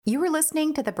You were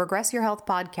listening to the Progress Your Health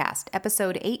Podcast,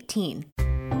 episode 18.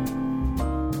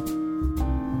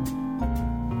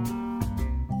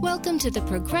 Welcome to the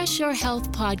Progress Your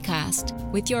Health Podcast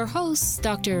with your hosts,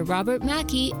 Dr. Robert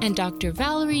Mackey and Dr.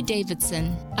 Valerie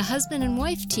Davidson, a husband and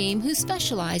wife team who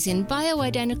specialize in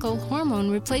bioidentical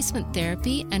hormone replacement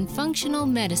therapy and functional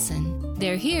medicine.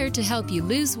 They're here to help you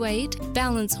lose weight,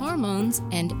 balance hormones,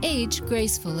 and age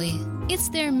gracefully. It's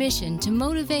their mission to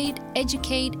motivate,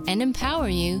 educate, and empower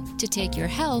you to take your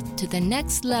health to the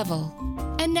next level.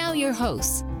 And now your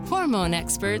hosts, hormone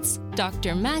experts,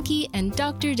 Dr. Mackey and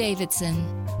Dr.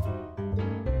 Davidson.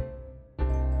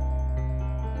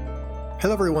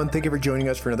 Hello, everyone. Thank you for joining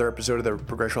us for another episode of the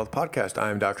Progress Your Health Podcast.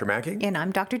 I'm Dr. Mackey. And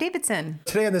I'm Dr. Davidson.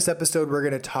 Today on this episode, we're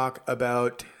going to talk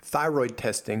about thyroid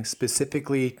testing,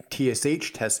 specifically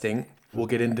TSH testing. We'll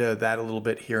get into that a little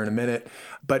bit here in a minute.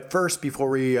 But first, before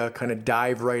we kind of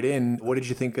dive right in, what did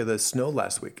you think of the snow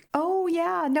last week? Oh,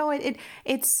 yeah. No,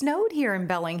 it snowed here in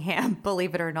Bellingham,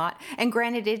 believe it or not. And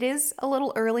granted, it is a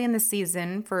little early in the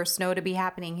season for snow to be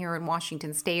happening here in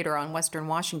Washington State or on Western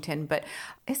Washington, but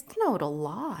it snowed a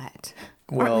lot.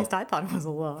 Or at least I thought it was a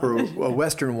lot. For a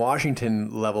Western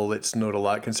Washington level, it snowed a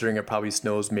lot, considering it probably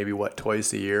snows maybe,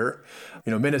 twice a year.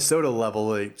 Minnesota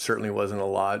level, it certainly wasn't a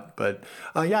lot. But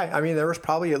there was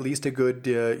probably at least a good,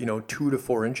 2 to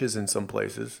 4 inches in some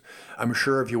places. I'm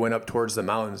sure if you went up towards the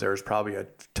mountains, there was probably a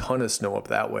ton of snow up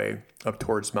that way, up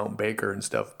towards Mount Baker and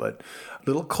stuff. But a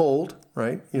little cold,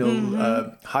 right?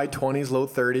 High 20s, low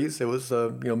 30s. It was,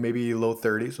 maybe low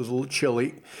 30s. It was a little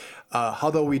chilly.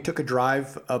 Although we took a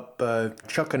drive up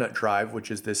Chuckanut Drive, which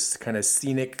is this kind of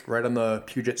scenic, right on the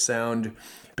Puget Sound,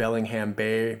 Bellingham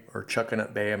Bay or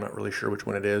Chuckanut Bay, I'm not really sure which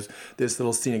one it is, this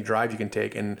little scenic drive you can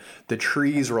take, and the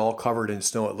trees were all covered in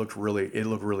snow. It looked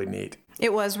really neat.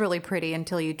 It was really pretty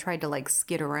until you tried to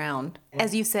skid around.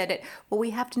 As you said, we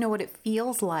have to know what it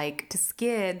feels like to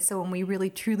skid, so when we really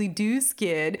truly do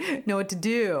skid, know what to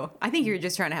do. I think you're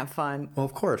just trying to have fun. Well,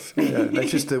 of course. Yeah, that's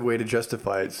just a way to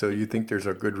justify it, so you think there's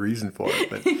a good reason for it.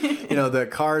 But, the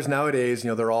cars nowadays,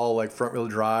 they're all front-wheel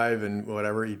drive and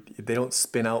whatever. They don't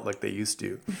spin out like they used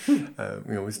to. We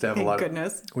used to have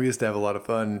we used to have a lot of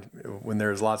fun when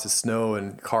there was lots of snow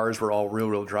and cars were all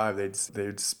real drive.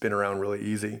 They'd spin around really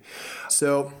easy.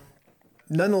 So,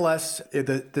 nonetheless,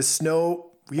 the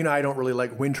snow, I don't really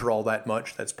like winter all that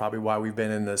much. That's probably why we've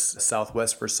been in this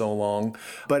Southwest for so long.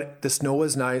 But the snow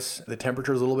was nice. The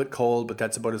temperature was a little bit cold, but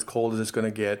that's about as cold as it's going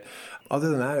to get. Other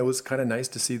than that, it was kind of nice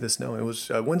to see the snow. It was.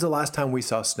 When's the last time we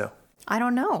saw snow? I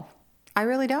don't know. I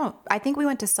really don't. I think we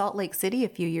went to Salt Lake City a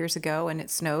few years ago and it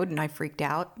snowed and I freaked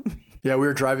out. Yeah, we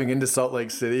were driving into Salt Lake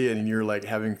City and you're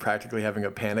practically having a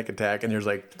panic attack, and there's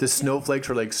the snowflakes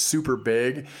were super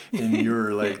big and you were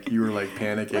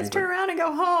panicking. Let's turn around and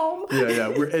go home.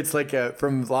 Yeah. It's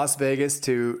from Las Vegas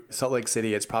to Salt Lake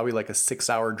City, it's probably a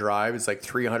 6-hour drive. It's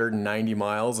 390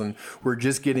 miles, and we're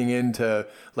just getting into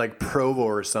Provo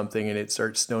or something, and it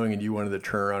starts snowing and you wanted to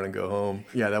turn around and go home.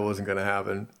 Yeah, that wasn't going to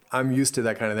happen. I'm used to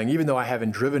that kind of thing. Even though I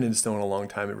haven't driven in snow in a long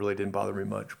time, it really didn't bother me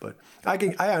much. But I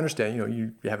understand.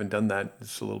 You haven't done that.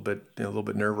 It's a little bit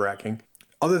nerve wracking.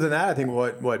 Other than that, I think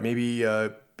maybe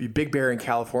Big Bear in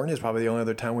California is probably the only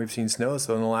other time we've seen snow.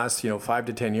 So in the last 5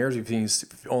 to 10 years, we've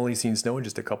only seen snow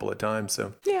just a couple of times.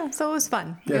 So yeah, so it was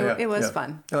fun. It was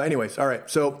fun. Anyways, all right.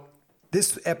 So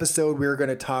this episode, we're going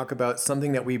to talk about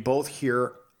something that we both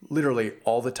hear literally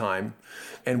all the time.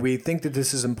 And we think that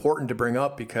this is important to bring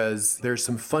up because there's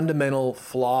some fundamental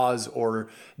flaws or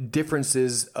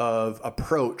differences of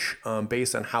approach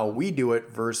based on how we do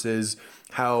it versus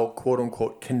how, quote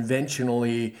unquote,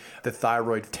 conventionally the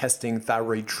thyroid testing,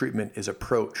 thyroid treatment is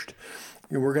approached.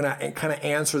 We're going to kind of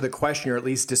answer the question, or at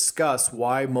least discuss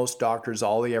why most doctors,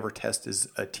 all they ever test is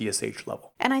a TSH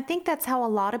level. And I think that's how a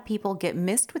lot of people get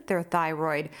missed with their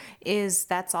thyroid, is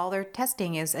that's all they're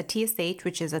testing is a TSH,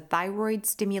 which is a thyroid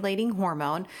stimulating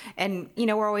hormone. And,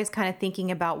 we're always kind of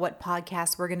thinking about what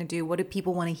podcasts we're going to do. What do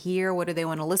people want to hear? What do they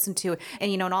want to listen to?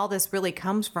 And, and all this really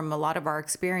comes from a lot of our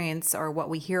experience or what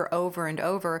we hear over and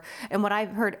over. And what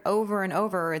I've heard over and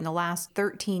over in the last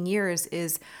 13 years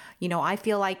is, I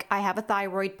feel like I have a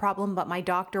thyroid problem, but my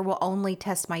doctor will only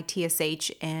test my TSH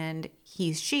and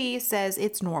she says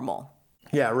it's normal.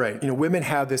 Yeah, right. Women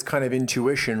have this kind of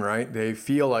intuition, right? They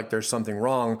feel like there's something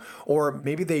wrong, or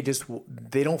maybe they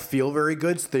don't feel very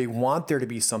good, so they want there to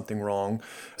be something wrong,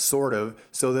 sort of,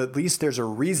 so that at least there's a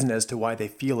reason as to why they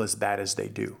feel as bad as they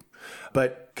do.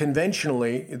 But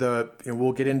conventionally,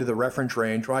 we'll get into the reference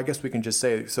range. Well, I guess we can just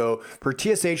say, so for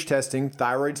TSH testing,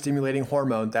 thyroid stimulating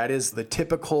hormone, that is the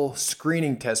typical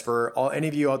screening test for any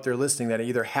of you out there listening that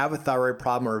either have a thyroid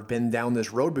problem or have been down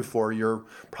this road before. You're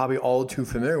probably all too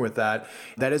familiar with that.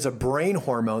 That is a brain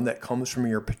hormone that comes from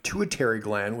your pituitary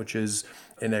gland, which is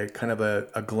in a kind of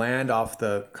a gland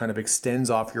kind of extends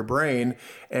off your brain.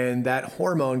 And that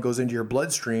hormone goes into your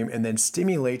bloodstream and then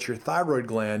stimulates your thyroid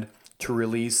gland to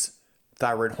release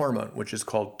thyroid hormone, which is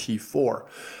called T4.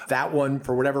 That one,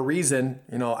 for whatever reason,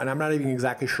 and I'm not even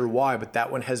exactly sure why, but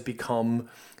that one has become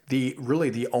really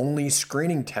the only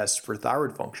screening test for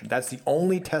thyroid function. That's the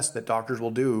only test that doctors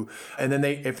will do. And then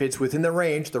if it's within the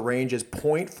range is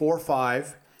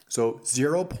 0.45, so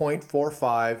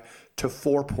 0.45 to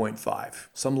 4.5.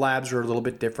 Some labs are a little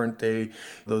bit different.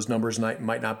 Those numbers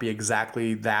might not be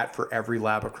exactly that for every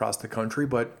lab across the country,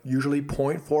 but usually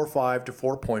 0.45 to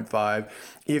 4.5.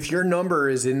 If your number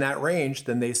is in that range,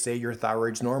 then they say your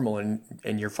thyroid's normal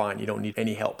and you're fine. You don't need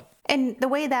any help. And the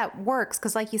way that works,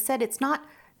 because like you said, it's not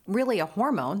really a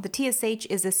hormone. The TSH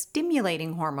is a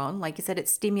stimulating hormone. Like you said, it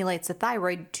stimulates the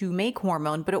thyroid to make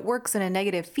hormone, but it works in a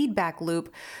negative feedback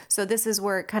loop. So this is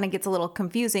where it kind of gets a little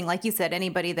confusing. Like you said,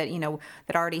 anybody that,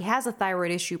 that already has a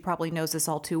thyroid issue probably knows this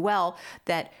all too well,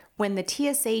 that when the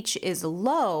TSH is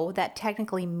low, that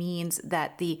technically means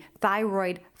that the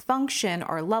thyroid function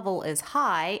or level is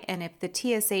high. And if the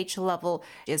TSH level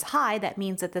is high, that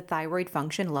means that the thyroid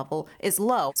function level is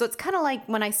low. So it's kind of like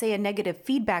when I say a negative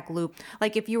feedback loop,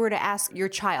 like if you were to ask your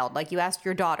child, like you asked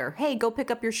your daughter, hey, go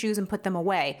pick up your shoes and put them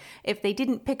away. If they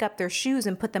didn't pick up their shoes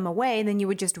and put them away, then you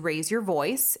would just raise your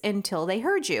voice until they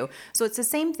heard you. So it's the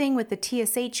same thing with the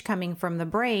TSH coming from the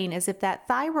brain, as if that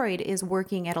thyroid is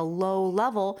working at a low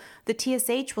level, the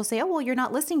TSH will say, oh, well, you're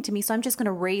not listening to me, so I'm just going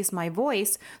to raise my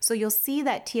voice. So you'll see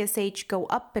that TSH go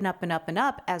up and up and up and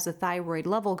up as the thyroid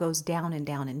level goes down and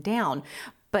down and down.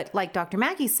 But like Dr.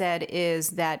 Mackey said,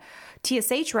 is that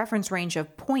TSH reference range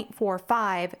of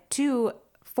 0.45 to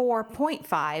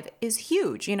 4.5 is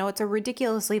huge. It's a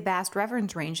ridiculously vast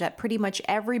reference range that pretty much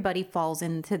everybody falls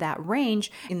into that range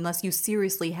unless you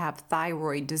seriously have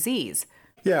thyroid disease.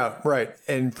 Yeah, right.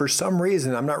 And for some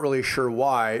reason, I'm not really sure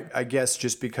why. I guess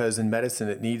just because in medicine,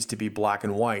 it needs to be black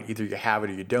and white. Either you have it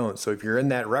or you don't. So if you're in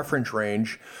that reference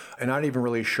range, and I'm not even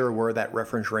really sure where that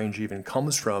reference range even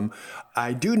comes from,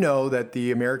 I do know that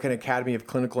the American Academy of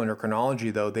Clinical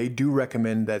Endocrinology, though, they do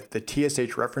recommend that the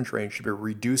TSH reference range should be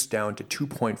reduced down to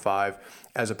 2.5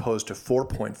 as opposed to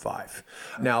 4.5.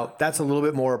 Now, that's a little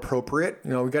bit more appropriate.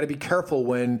 We've got to be careful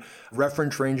when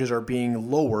reference ranges are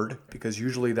being lowered, because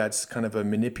usually that's kind of a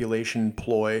manipulation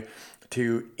ploy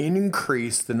to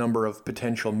increase the number of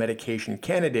potential medication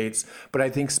candidates. But I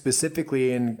think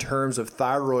specifically in terms of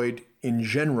thyroid in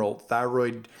general,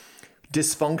 thyroid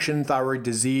dysfunction, thyroid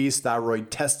disease,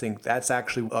 thyroid testing, that's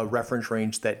actually a reference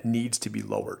range that needs to be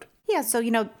lowered. Yeah, so,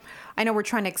 I know we're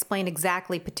trying to explain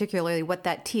exactly particularly what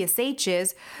that TSH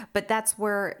is, but that's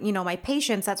where, my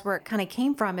patients, that's where it kind of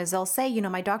came from, is they'll say,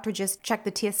 my doctor just checked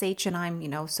the TSH and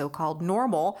I'm, so-called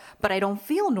normal, but I don't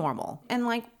feel normal. And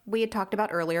like we had talked about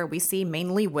earlier, we see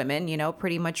mainly women,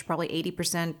 pretty much probably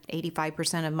 80%,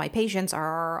 85% of my patients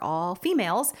are all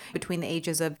females between the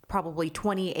ages of probably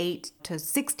 28 to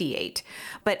 68.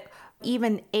 But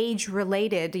even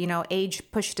age-related,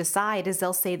 age pushed aside, is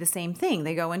they'll say the same thing.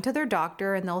 They go into their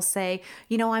doctor and they'll say,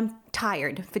 I'm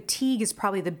tired. Fatigue is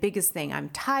probably the biggest thing. I'm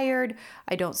tired.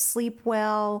 I don't sleep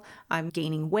well. I'm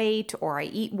gaining weight, or I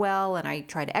eat well and I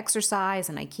try to exercise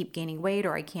and I keep gaining weight,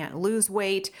 or I can't lose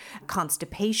weight.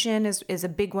 Constipation is a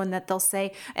big one that they'll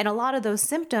say. And a lot of those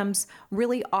symptoms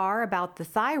really are about the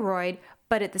thyroid,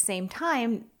 but at the same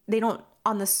time,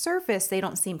 on the surface, they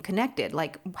don't seem connected.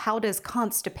 Like, how does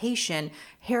constipation,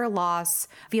 hair loss,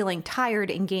 feeling tired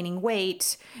and gaining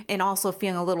weight, and also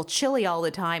feeling a little chilly all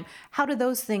the time, how do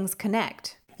those things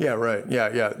connect? Yeah, right.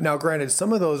 Yeah. Now, granted,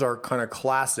 some of those are kind of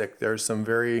classic. There's some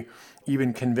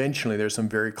even conventionally, there's some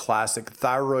very classic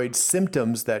thyroid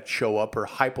symptoms that show up, or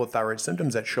hypothyroid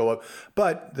symptoms that show up,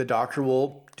 but the doctor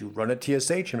will run a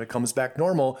TSH and it comes back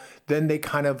normal. Then they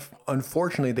kind of,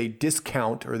 unfortunately, they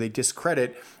discount or they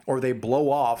discredit or they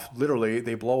blow off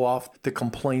the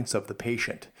complaints of the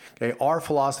patient. Okay, our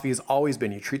philosophy has always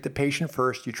been you treat the patient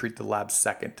first, you treat the lab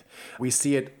second. We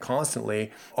see it constantly.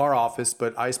 Our office,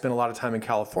 but I spent a lot of time in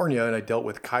California and I dealt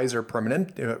with Kaiser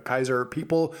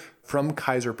people from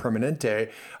Kaiser Permanente,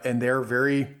 and they're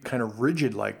very kind of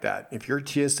rigid like that. If your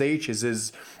TSH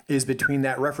is between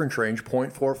that reference range,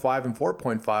 0.45 and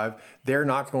 4.5, they're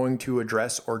not going to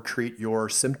address or treat your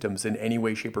symptoms in any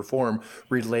way, shape, or form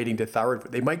relating to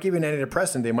thyroid. They might give you an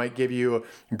antidepressant, they might give you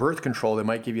birth control, they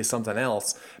might give you something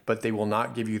else, but they will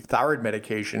not give you thyroid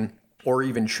medication or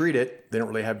even treat it. They don't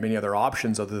really have many other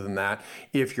options other than that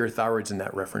if your thyroid's in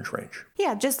that reference range.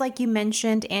 Yeah, just like you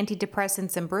mentioned,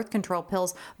 antidepressants and birth control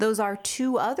pills, those are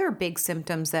two other big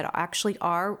symptoms that actually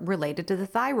are related to the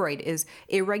thyroid is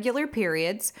irregular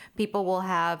periods. People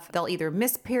they'll either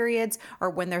miss periods, or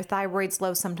when their thyroid's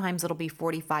low, sometimes it'll be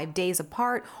 45 days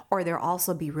apart, or they'll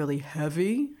also be really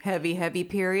heavy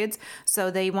periods.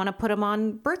 So they want to put them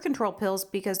on birth control pills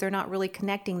because they're not really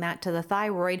connecting that to the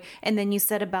thyroid. And then you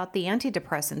said about the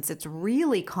antidepressants, it's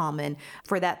really common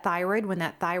for that thyroid, when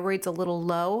that thyroid's a little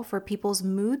low, for people's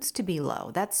moods to be low.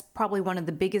 That's probably one of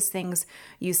the biggest things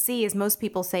you see is most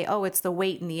people say, oh, it's the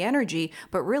weight and the energy,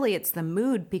 but really it's the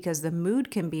mood, because the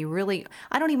mood can be really,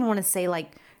 I don't even want to say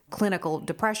like clinical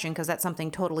depression, because that's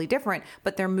something totally different,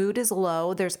 but their mood is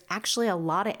low. There's actually a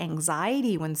lot of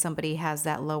anxiety when somebody has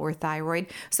that lower thyroid.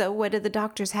 So what do the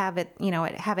doctors have at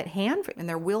hand in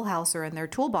their wheelhouse or in their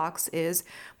toolbox is,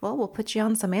 well, we'll put you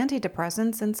on some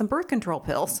antidepressants and some birth control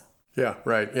pills. Yeah,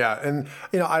 right. Yeah. And,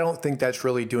 I don't think that's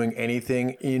really doing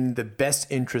anything in the best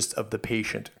interest of the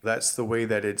patient. That's the way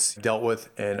that it's dealt with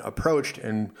and approached.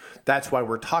 And that's why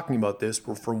we're talking about this.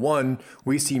 For one,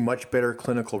 we see much better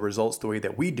clinical results the way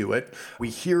that we do it. We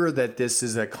hear that this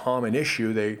is a common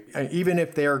issue. Even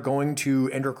if they are going to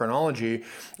endocrinology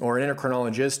or an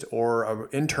endocrinologist or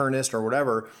an internist or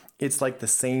whatever, it's like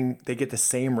they get the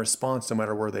same response no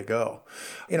matter where they go.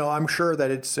 I'm sure that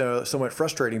it's somewhat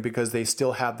frustrating because they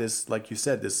still have this, like you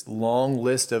said, this long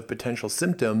list of potential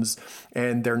symptoms,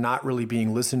 and they're not really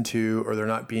being listened to, or they're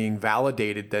not being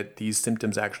validated that these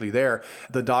symptoms are actually there.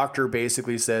 The doctor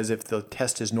basically says, if the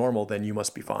test is normal, then you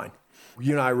must be fine.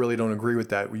 You and I really don't agree with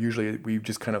that. We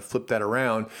just kind of flip that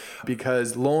around,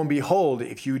 because lo and behold,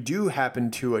 if you do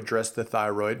happen to address the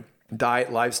thyroid,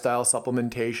 diet, lifestyle,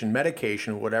 supplementation,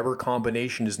 medication, whatever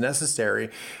combination is necessary,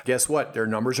 guess what? Their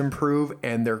numbers improve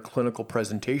and their clinical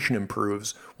presentation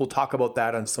improves. We'll talk about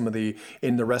that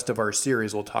in the rest of our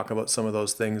series. We'll talk about some of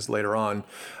those things later on.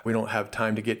 We don't have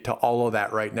time to get to all of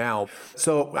that right now.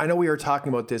 So I know we were talking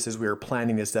about this as we were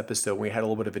planning this episode. We had a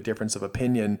little bit of a difference of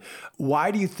opinion.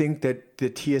 Why do you think that the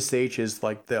TSH is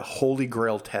like the holy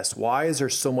grail test? Why is there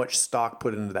so much stock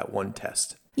put into that one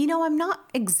test? I'm not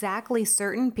exactly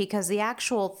certain, because the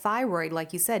actual thyroid,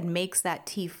 like you said, makes that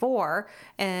T4,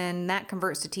 and that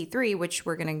converts to T3, which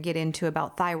we're going to get into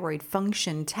about thyroid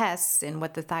function tests and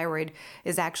what the thyroid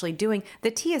is actually doing.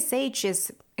 The TSH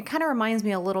it kind of reminds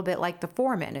me a little bit like the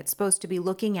foreman. It's supposed to be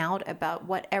looking out about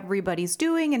what everybody's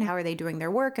doing and how are they doing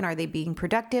their work and are they being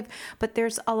productive. But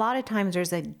there's a lot of times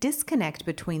there's a disconnect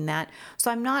between that.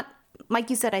 So I'm not, like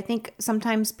you said, I think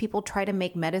sometimes people try to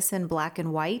make medicine black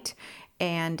and white.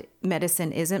 And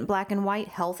medicine isn't black and white.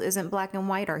 Health isn't black and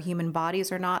white. Our human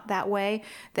bodies are not that way,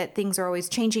 that things are always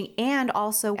changing. And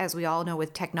also, as we all know,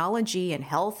 with technology and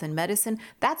health and medicine,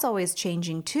 that's always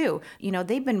changing too.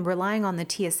 They've been relying on the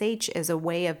TSH as a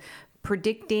way of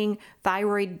predicting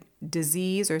thyroid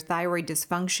disease or thyroid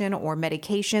dysfunction or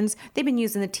medications. They've been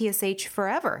using the TSH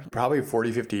forever. Probably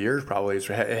 40, 50 years probably.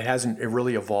 It hasn't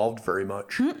really evolved very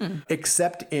much.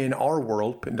 Except in our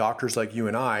world, doctors like you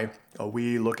and I,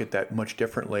 we look at that much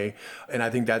differently. And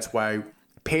I think that's why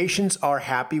patients are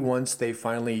happy once they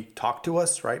finally talk to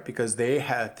us, right? Because they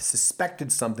have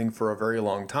suspected something for a very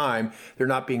long time. They're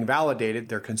not being validated.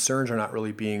 Their concerns are not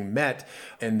really being met.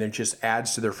 And it just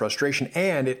adds to their frustration,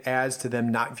 and it adds to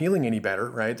them not feeling any better,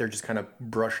 right? They're just kind of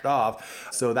brushed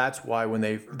off. So that's why when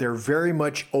they're very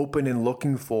much open and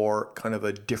looking for kind of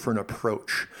a different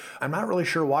approach. I'm not really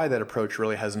sure why that approach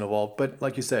really hasn't evolved, but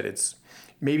like you said,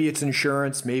 maybe it's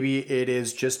insurance. Maybe it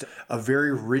is just a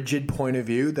very rigid point of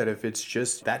view that if it's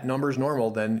just that number's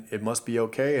normal, then it must be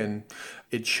okay and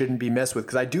it shouldn't be messed with.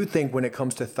 Because I do think when it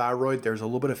comes to thyroid, there's a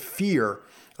little bit of fear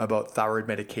about thyroid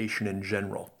medication in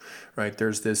general, right?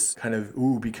 There's this kind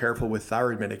of, be careful with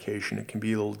thyroid medication. It can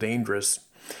be a little dangerous.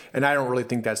 And I don't really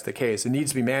think that's the case. It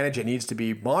needs to be managed. It needs to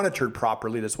be monitored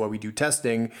properly. That's why we do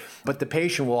testing. But the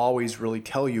patient will always really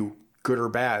tell you, good or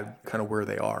bad, kind of where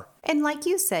they are. And like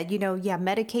you said,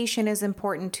 medication is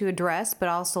important to address, but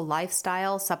also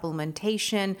lifestyle,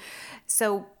 supplementation.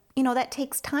 So that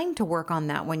takes time to work on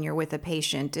that when you're with a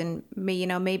patient. And,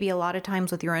 maybe a lot of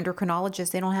times with your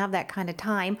endocrinologist, they don't have that kind of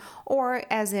time. Or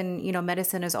as in,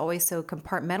 medicine is always so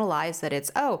compartmentalized that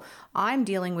it's, oh, I'm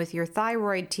dealing with your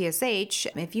thyroid TSH.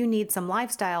 If you need some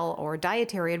lifestyle or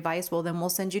dietary advice, well, then we'll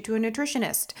send you to a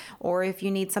nutritionist. Or if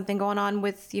you need something going on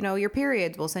with, your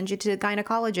periods, we'll send you to a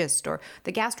gynecologist or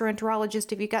the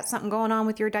gastroenterologist if you've got something going on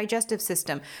with your digestive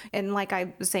system. And like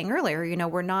I was saying earlier,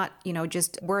 we're not,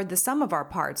 we're the sum of our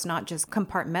parts, not just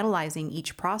compartmentalizing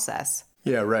each process.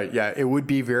 Yeah, right. Yeah, it would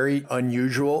be very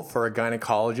unusual for a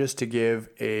gynecologist to give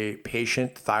a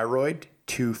patient thyroid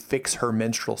to fix her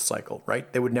menstrual cycle,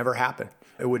 right? That would never happen.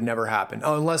 It would never happen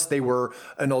unless they were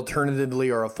an alternatively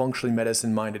or a functionally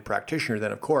medicine-minded practitioner,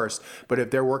 then of course. But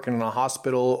if they're working in a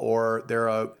hospital or they're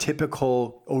a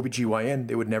typical OBGYN,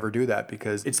 they would never do that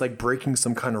because it's like breaking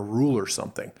some kind of rule or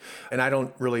something. And I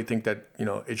don't really think that,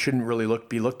 it shouldn't really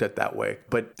be looked at that way.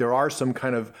 But there are some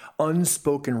kind of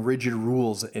unspoken rigid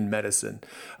rules in medicine.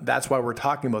 That's why we're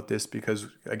talking about this because,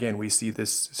 again, we see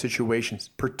this situation,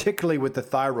 particularly with the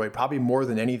thyroid, probably more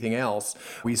than anything else.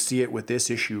 We see it with this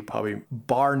issue, probably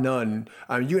bar none.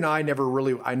 You and I never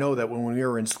really, I know that when we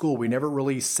were in school, we never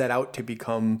really set out to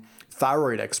become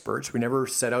thyroid experts. We never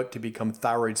set out to become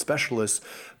thyroid specialists.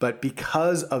 But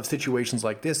because of situations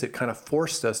like this, it kind of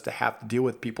forced us to have to deal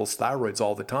with people's thyroids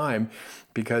all the time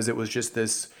because it was just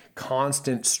this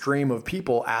constant stream of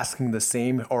people asking the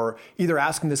same or either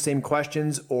asking the same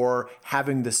questions or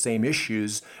having the same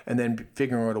issues and then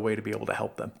figuring out a way to be able to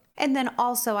help them. And then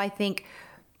also, I think,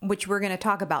 which we're going to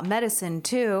talk about medicine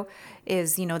too,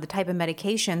 is, the type of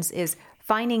medications is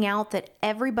finding out that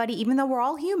everybody, even though we're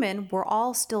all human, we're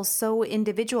all still so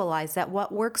individualized that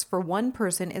what works for one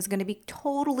person is going to be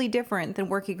totally different than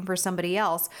working for somebody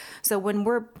else. So when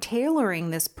we're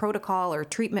tailoring this protocol or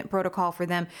treatment protocol for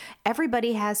them,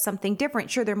 everybody has something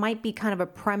different. Sure, there might be kind of a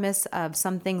premise of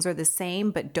some things are the same,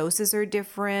 but doses are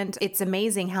different. It's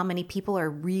amazing how many people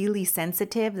are really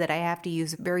sensitive that I have to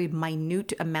use very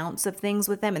minute amounts of things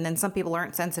with them. And then some people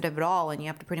aren't sensitive at all, and you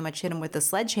have to pretty much hit them with a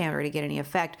sledgehammer to get any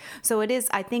effect. So it is,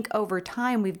 I think over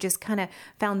time, we've just kind of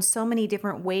found so many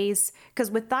different ways, because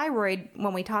with thyroid,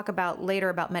 when we talk about later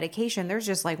about medication, there's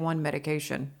just like one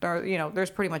medication.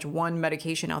 There's pretty much one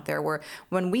medication out there where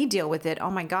when we deal with it, oh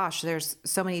my gosh, there's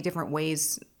so many different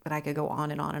ways that I could go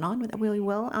on and on and on with. We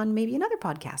will on maybe another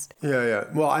podcast. Yeah.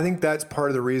 Well, I think that's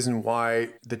part of the reason why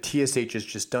the TSH is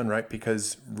just done, right?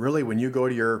 Because really when you go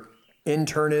to your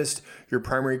internist, your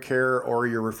primary care, or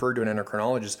you're referred to an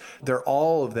endocrinologist,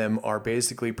 all of them are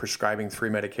basically prescribing 3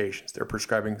 medications. They're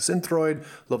prescribing Synthroid,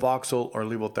 Levoxyl, or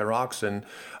levothyroxine.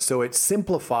 So it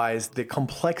simplifies the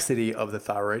complexity of the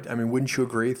thyroid. I mean, wouldn't you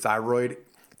agree? Thyroid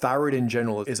in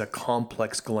general is a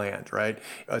complex gland, right?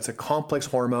 It's a complex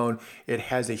hormone. It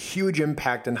has a huge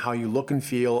impact on how you look and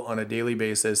feel on a daily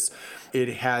basis.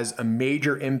 It has a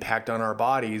major impact on our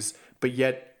bodies, but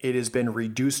yet it has been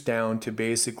reduced down to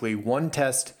basically one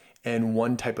test and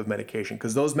one type of medication,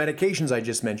 because those medications I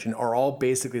just mentioned are all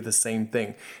basically the same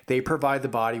thing. They provide the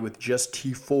body with just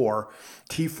T4.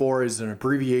 T4 is an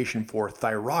abbreviation for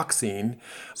thyroxine.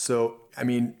 So, I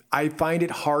mean, I find it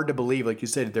hard to believe, like you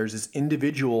said, there's this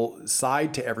individual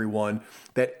side to everyone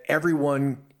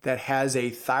that has a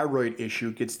thyroid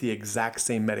issue gets the exact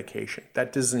same medication.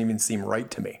 That doesn't even seem right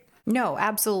to me. No,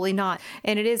 absolutely not.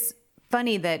 And it is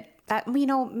funny that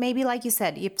maybe like you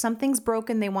said, if something's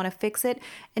broken, they want to fix it.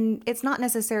 And it's not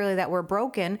necessarily that we're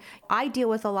broken. I deal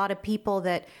with a lot of people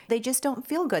that they just don't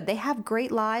feel good. They have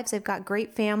great lives. They've got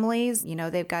great families.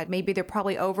 Maybe they're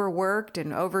probably overworked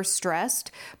and overstressed,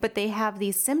 but they have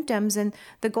these symptoms. And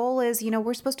the goal is,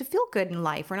 we're supposed to feel good in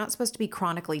life. We're not supposed to be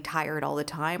chronically tired all the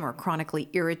time or chronically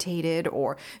irritated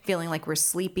or feeling like we're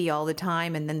sleepy all the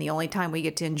time. And then the only time we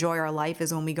get to enjoy our life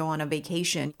is when we go on a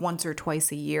vacation once or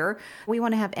twice a year. We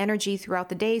want to have energy throughout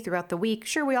the day, throughout the week.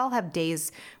 Sure, we all have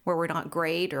days where we're not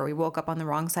great or we woke up on the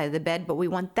wrong side of the bed, but we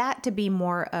want that to be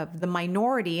more of the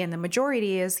minority, and the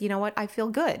majority is, I feel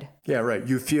good. Yeah, right.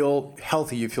 You feel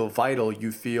healthy, you feel vital,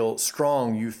 you feel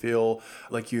strong, you feel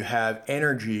like you have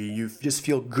energy, you just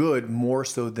feel good more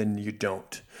so than you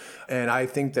don't. And I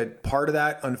think that part of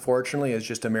that, unfortunately, is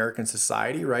just American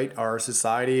society, right? Our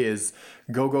society is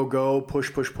go, go, go,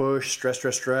 push, push, push, stress,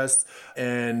 stress, stress.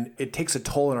 And it takes a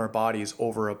toll on our bodies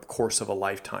over a course of a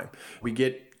lifetime. We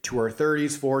get to our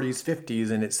 30s, 40s,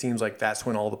 50s, and it seems like that's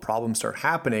when all the problems start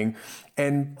happening.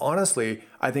 And honestly,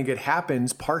 I think it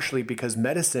happens partially because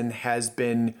medicine has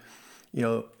been,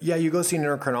 you go see an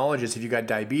endocrinologist if you got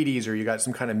diabetes or you got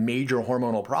some kind of major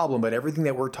hormonal problem, but everything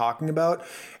that we're talking about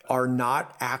are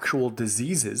not actual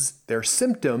diseases. They're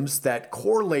symptoms that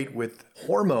correlate with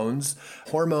hormones,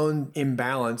 hormone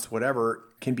imbalance, whatever,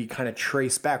 can be kind of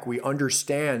traced back. We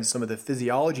understand some of the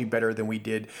physiology better than we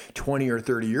did 20 or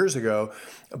 30 years ago,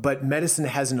 but medicine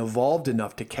hasn't evolved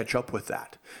enough to catch up with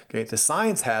that. Okay, the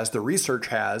science has, the research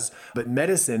has, but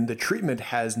medicine, the treatment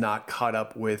has not caught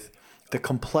up with the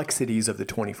complexities of the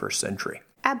 21st century.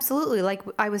 Absolutely. Like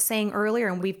I was saying earlier,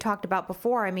 and we've talked about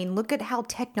before, I mean, look at how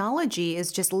technology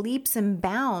is just leaps and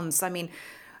bounds. I mean,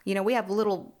 we have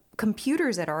little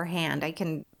computers at our hand. I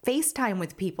can FaceTime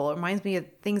with people. It reminds me of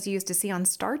things you used to see on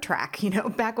Star Trek,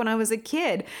 back when I was a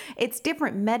kid. It's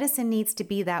different. Medicine needs to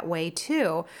be that way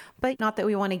too, but not that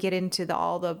we want to get into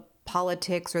all the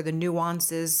politics or the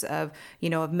nuances of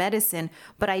medicine.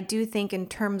 But I do think in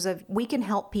terms of we can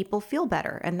help people feel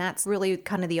better. And that's really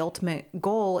kind of the ultimate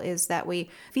goal, is that we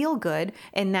feel good.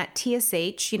 And that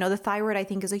TSH, the thyroid, I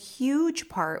think, is a huge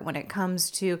part when it comes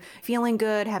to feeling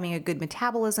good, having a good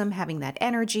metabolism, having that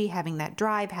energy, having that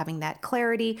drive, having that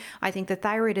clarity. I think the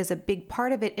thyroid is a big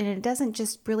part of it. And it doesn't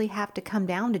just really have to come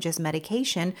down to just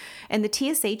medication. And the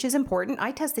TSH is important.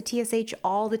 I test the TSH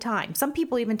all the time. Some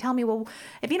people even tell me, well,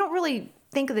 if you don't really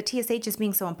think of the TSH as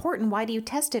being so important, why do you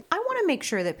test it? I want to make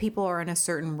sure that people are in a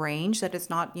certain range, that it's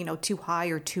not, too high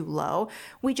or too low.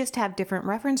 We just have different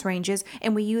reference ranges,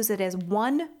 and we use it as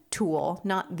one tool,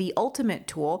 not the ultimate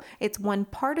tool. It's one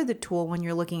part of the tool when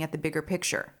you're looking at the bigger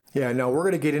picture. Yeah, no, we're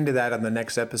going to get into that on the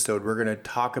next episode. We're going to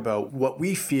talk about what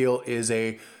we feel is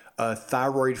a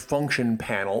thyroid function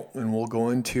panel, and we'll go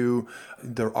into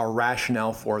our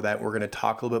rationale for that. We're going to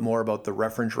talk a little bit more about the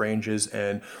reference ranges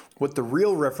and what the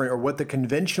real reference or what the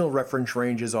conventional reference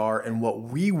ranges are and what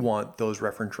we want those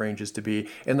reference ranges to be.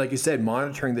 And like you said,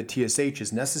 monitoring the TSH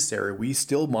is necessary. We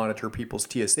still monitor people's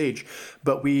TSH,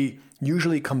 but we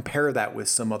usually compare that with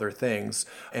some other things,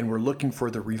 and we're looking for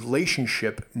the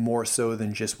relationship more so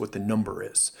than just what the number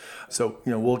is. So,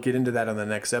 we'll get into that on the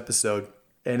next episode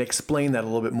and explain that a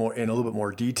little bit more in a little bit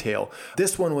more detail.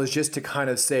 This one was just to kind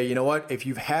of say, if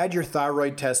you've had your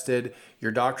thyroid tested,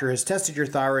 your doctor has tested your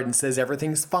thyroid and says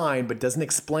everything's fine, but doesn't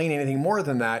explain anything more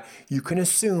than that, you can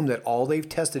assume that all they've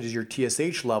tested is your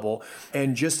TSH level.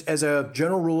 And just as a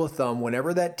general rule of thumb,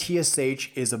 whenever that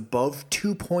TSH is above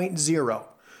 2.0,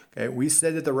 okay, we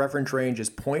said that the reference range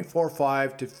is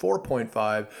 0.45 to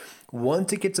 4.5.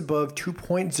 Once it gets above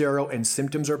 2.0 and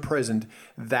symptoms are present,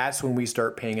 that's when we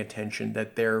start paying attention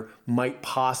that there might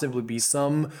possibly be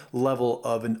some level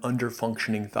of an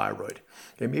underfunctioning thyroid.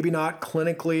 Okay, maybe not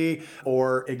clinically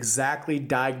or exactly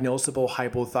diagnosable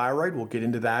hypothyroid. We'll get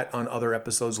into that on other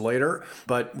episodes later.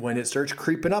 But when it starts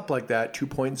creeping up like that,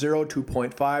 2.0,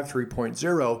 2.5,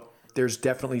 3.0, there's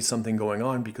definitely something going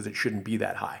on because it shouldn't be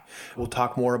that high. We'll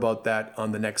talk more about that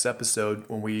on the next episode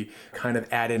when we kind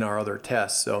of add in our other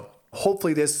tests. So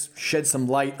hopefully this sheds some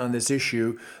light on this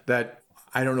issue that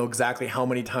I don't know exactly how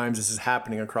many times this is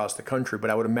happening across the country, but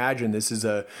I would imagine this is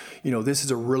a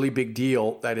really big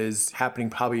deal that is happening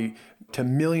probably to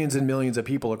millions and millions of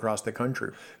people across the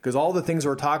country. Because all the things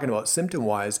we're talking about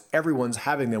symptom-wise, everyone's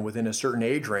having them within a certain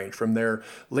age range, from their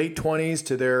late 20s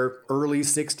to their early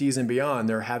 60s and beyond.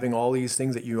 They're having all these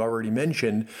things that you already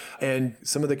mentioned. And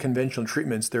some of the conventional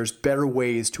treatments, there's better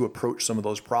ways to approach some of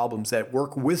those problems that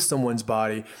work with someone's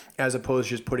body as opposed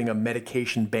to just putting a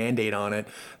medication Band-Aid on it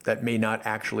that may not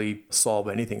actually solve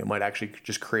anything. It might actually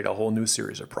just create a whole new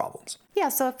series of problems. Yeah,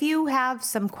 so if you have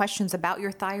some questions about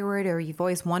your thyroid or you've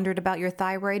always wondered about your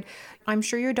thyroid, I'm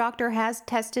sure your doctor has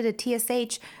tested a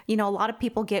TSH. A lot of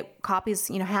people get copies,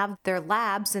 have their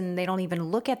labs and they don't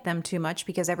even look at them too much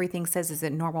because everything says is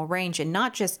in normal range. And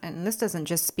this doesn't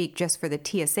just speak just for the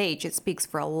TSH, it speaks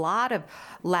for a lot of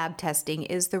lab testing,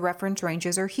 is the reference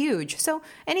ranges are huge. So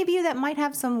any of you that might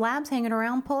have some labs hanging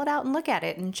around, pull it out and look at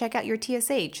it and check out your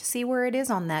TSH. See where it is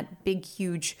on that big,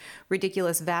 huge,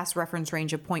 ridiculous, vast reference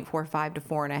range of 0.45 to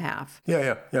 4.5.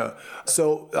 Yeah.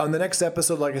 So on the next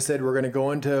episode, like I said, we're going to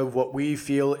go into what we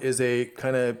feel is a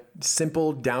kind of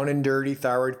simple, down and dirty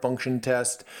thyroid function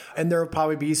test. And there will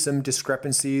probably be some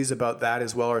discrepancies about that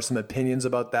as well, or some opinions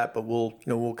about that, but we'll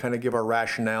kind of give our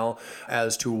rationale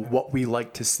as to what we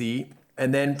like to see.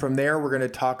 And then from there, we're going to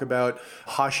talk about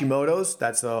Hashimoto's.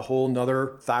 That's a whole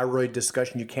nother thyroid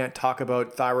discussion. You can't talk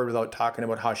about thyroid without talking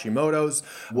about Hashimoto's,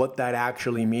 what that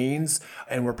actually means.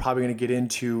 And we're probably going to get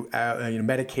into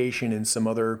medication and some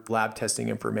other lab testing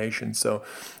information. So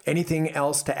anything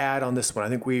else to add on this one? I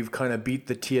think we've kind of beat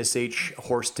the TSH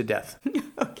horse to death.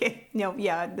 Okay. No,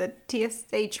 yeah, the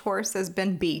TSH horse has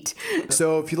been beat.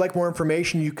 So if you'd like more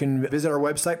information, you can visit our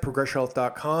website,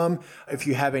 progressionhealth.com. If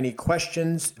you have any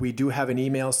questions, we do have an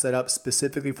email set up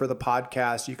specifically for the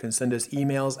podcast, you can send us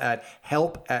emails at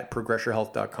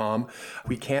help@progressyourhealth.com.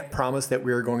 We can't promise that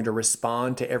we're going to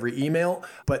respond to every email,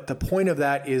 but the point of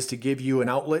that is to give you an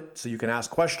outlet so you can ask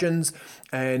questions.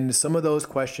 And some of those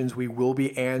questions we will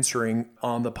be answering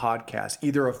on the podcast.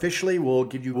 Either officially, we'll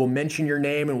mention your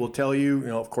name and we'll tell you,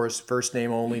 of course, first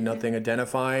name only, nothing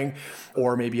identifying,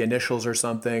 or maybe initials or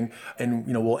something. And,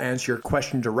 we'll answer your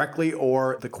question directly,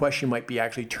 or the question might be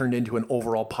actually turned into an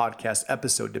overall podcast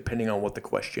episode, depending on what the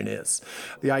question is.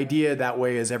 The idea that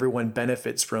way is everyone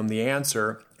benefits from the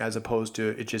answer as opposed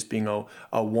to it just being a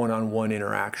one-on-one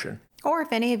interaction. Or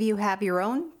if any of you have your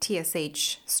own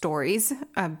TSH stories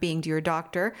being to your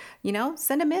doctor,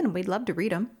 send them in. We'd love to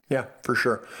read them. Yeah, for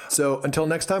sure. So until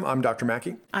next time, I'm Dr.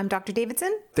 Mackey. I'm Dr.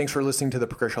 Davidson. Thanks for listening to the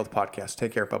Progress Health Podcast.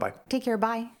 Take care. Bye-bye. Take care.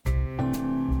 Bye.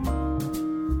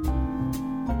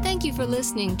 Thank you for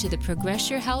listening to the Progress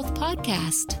Your Health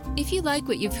podcast. If you like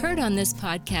what you've heard on this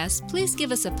podcast, please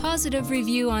give us a positive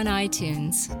review on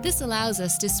iTunes. This allows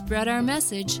us to spread our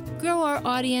message, grow our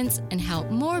audience, and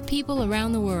help more people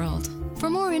around the world.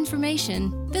 For more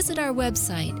information, visit our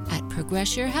website at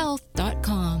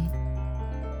progressyourhealth.com.